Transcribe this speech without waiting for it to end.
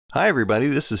Hi everybody,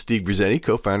 this is Steve Grizzetti,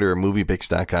 co-founder of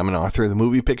MoviePix.com and author of the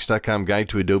MoviePix.com Guide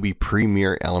to Adobe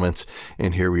Premiere Elements.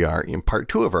 And here we are in part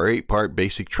 2 of our 8-part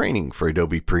basic training for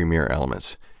Adobe Premiere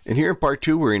Elements. And here in part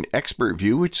 2, we're in Expert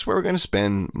View, which is where we're going to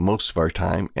spend most of our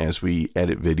time as we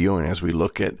edit video and as we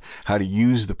look at how to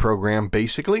use the program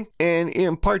basically. And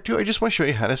in part 2, I just want to show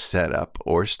you how to set up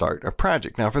or start a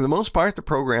project. Now, for the most part, the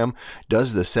program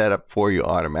does the setup for you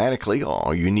automatically.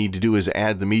 All you need to do is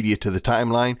add the media to the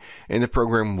timeline, and the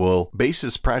program will base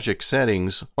its project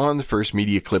settings on the first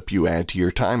media clip you add to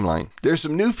your timeline. There's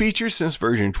some new features since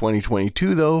version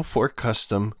 2022, though, for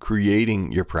custom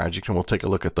creating your project, and we'll take a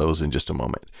look at those in just a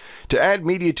moment. To add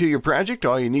media to your project,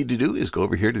 all you need to do is go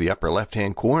over here to the upper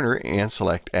left-hand corner and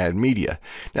select Add Media.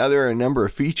 Now, there are a number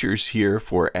of features here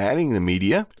for adding the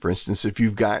media. For instance, if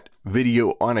you've got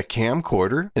video on a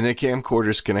camcorder and the camcorder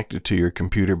is connected to your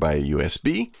computer by a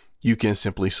USB, you can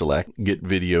simply select Get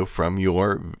Video from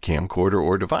your camcorder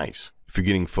or device. If you're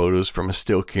getting photos from a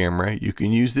still camera, you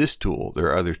can use this tool. There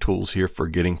are other tools here for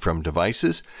getting from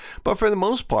devices, but for the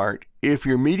most part, if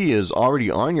your media is already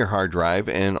on your hard drive,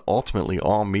 and ultimately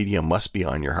all media must be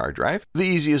on your hard drive, the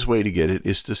easiest way to get it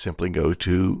is to simply go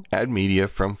to Add Media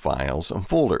from Files and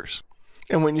Folders.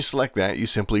 And when you select that, you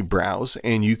simply browse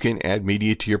and you can add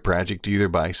media to your project either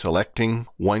by selecting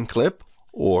one clip,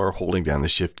 or holding down the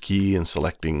Shift key and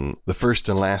selecting the first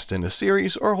and last in a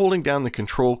series, or holding down the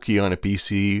Control key on a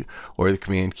PC or the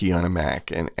Command key on a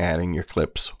Mac and adding your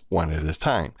clips one at a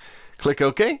time. Click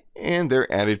OK, and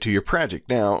they're added to your project.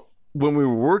 Now, when we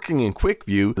were working in Quick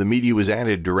View, the media was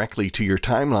added directly to your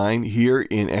timeline. Here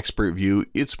in Expert View,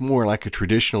 it's more like a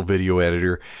traditional video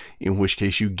editor, in which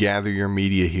case you gather your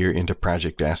media here into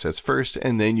Project Assets first,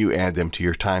 and then you add them to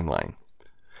your timeline.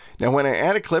 Now, when I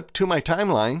add a clip to my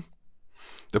timeline,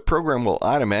 the program will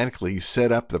automatically set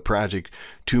up the project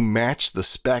to match the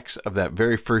specs of that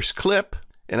very first clip,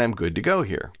 and I'm good to go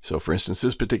here. So for instance,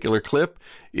 this particular clip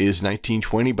is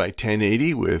 1920 by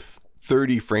 1080 with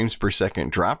 30 frames per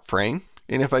second drop frame.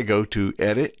 And if I go to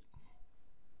Edit,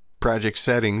 Project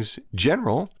Settings,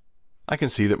 General, I can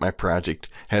see that my project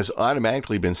has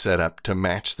automatically been set up to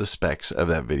match the specs of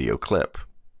that video clip.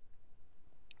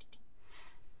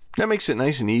 That makes it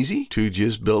nice and easy to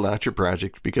just build out your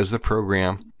project because the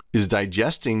program is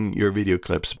digesting your video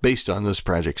clips based on those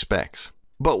project specs.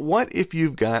 But what if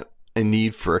you've got a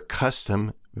need for a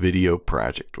custom video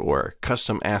project or a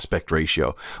custom aspect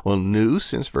ratio? Well, new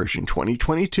since version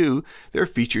 2022, there are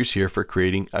features here for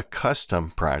creating a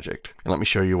custom project. And let me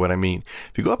show you what I mean.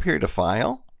 If you go up here to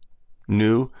File,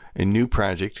 New, and New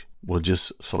Project, we'll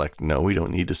just select No. We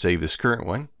don't need to save this current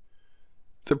one.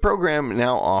 The program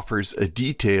now offers a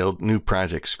detailed new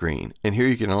project screen, and here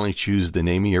you can only choose the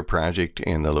name of your project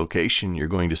and the location you're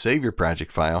going to save your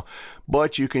project file,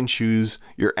 but you can choose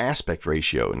your aspect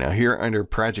ratio. Now here under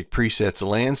Project Presets,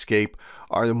 Landscape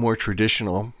are the more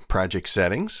traditional project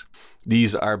settings.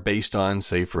 These are based on,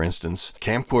 say for instance,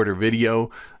 camcorder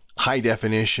video, high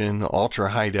definition,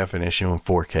 ultra high definition,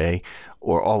 4K,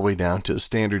 or all the way down to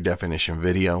standard definition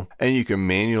video. And you can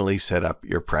manually set up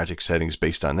your project settings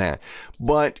based on that.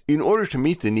 But in order to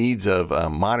meet the needs of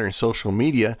modern social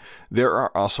media, there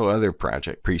are also other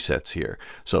project presets here.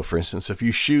 So for instance, if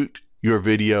you shoot your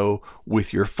video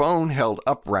with your phone held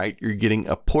upright, you're getting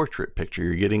a portrait picture.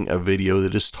 You're getting a video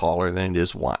that is taller than it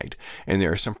is wide. And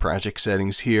there are some project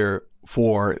settings here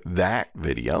for that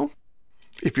video.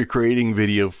 If you're creating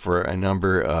video for a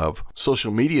number of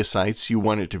social media sites, you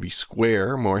want it to be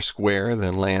square, more square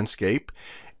than landscape.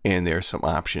 And there are some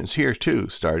options here too,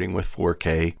 starting with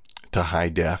 4K to high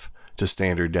def to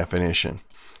standard definition.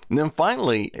 And then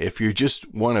finally, if you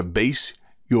just want to base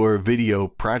your video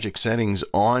project settings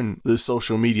on the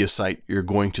social media site you're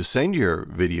going to send your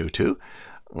video to,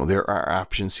 well, there are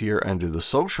options here under the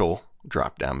social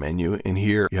drop-down menu. And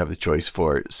here you have the choice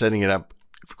for setting it up.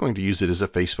 If we're going to use it as a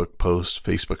Facebook post,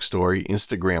 Facebook story,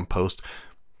 Instagram post,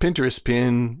 Pinterest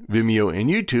pin, Vimeo,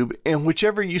 and YouTube, and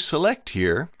whichever you select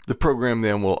here, the program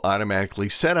then will automatically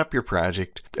set up your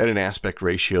project at an aspect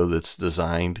ratio that's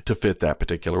designed to fit that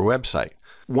particular website.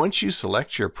 Once you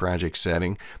select your project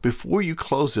setting, before you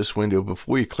close this window,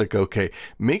 before you click OK,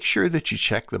 make sure that you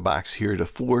check the box here to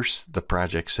force the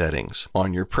project settings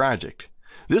on your project.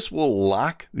 This will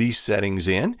lock these settings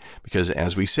in because,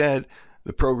 as we said,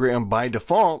 the program by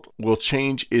default will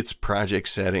change its project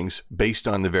settings based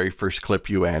on the very first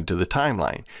clip you add to the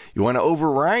timeline. You want to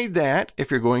override that if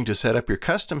you're going to set up your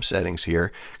custom settings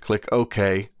here. Click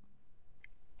OK.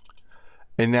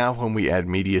 And now when we add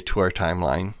media to our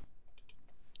timeline,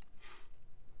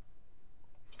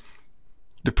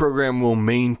 the program will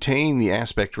maintain the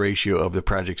aspect ratio of the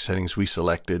project settings we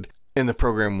selected and the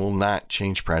program will not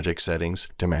change project settings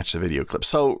to match the video clip.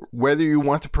 So whether you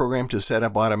want the program to set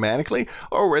up automatically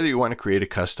or whether you want to create a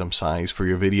custom size for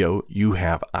your video, you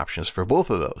have options for both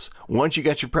of those. Once you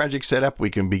got your project set up, we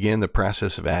can begin the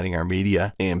process of adding our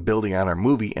media and building out our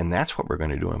movie, and that's what we're going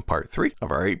to do in part 3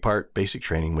 of our 8-part basic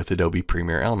training with Adobe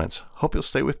Premiere Elements. Hope you'll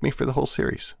stay with me for the whole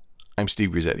series. I'm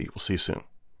Steve Grizzetti. We'll see you soon.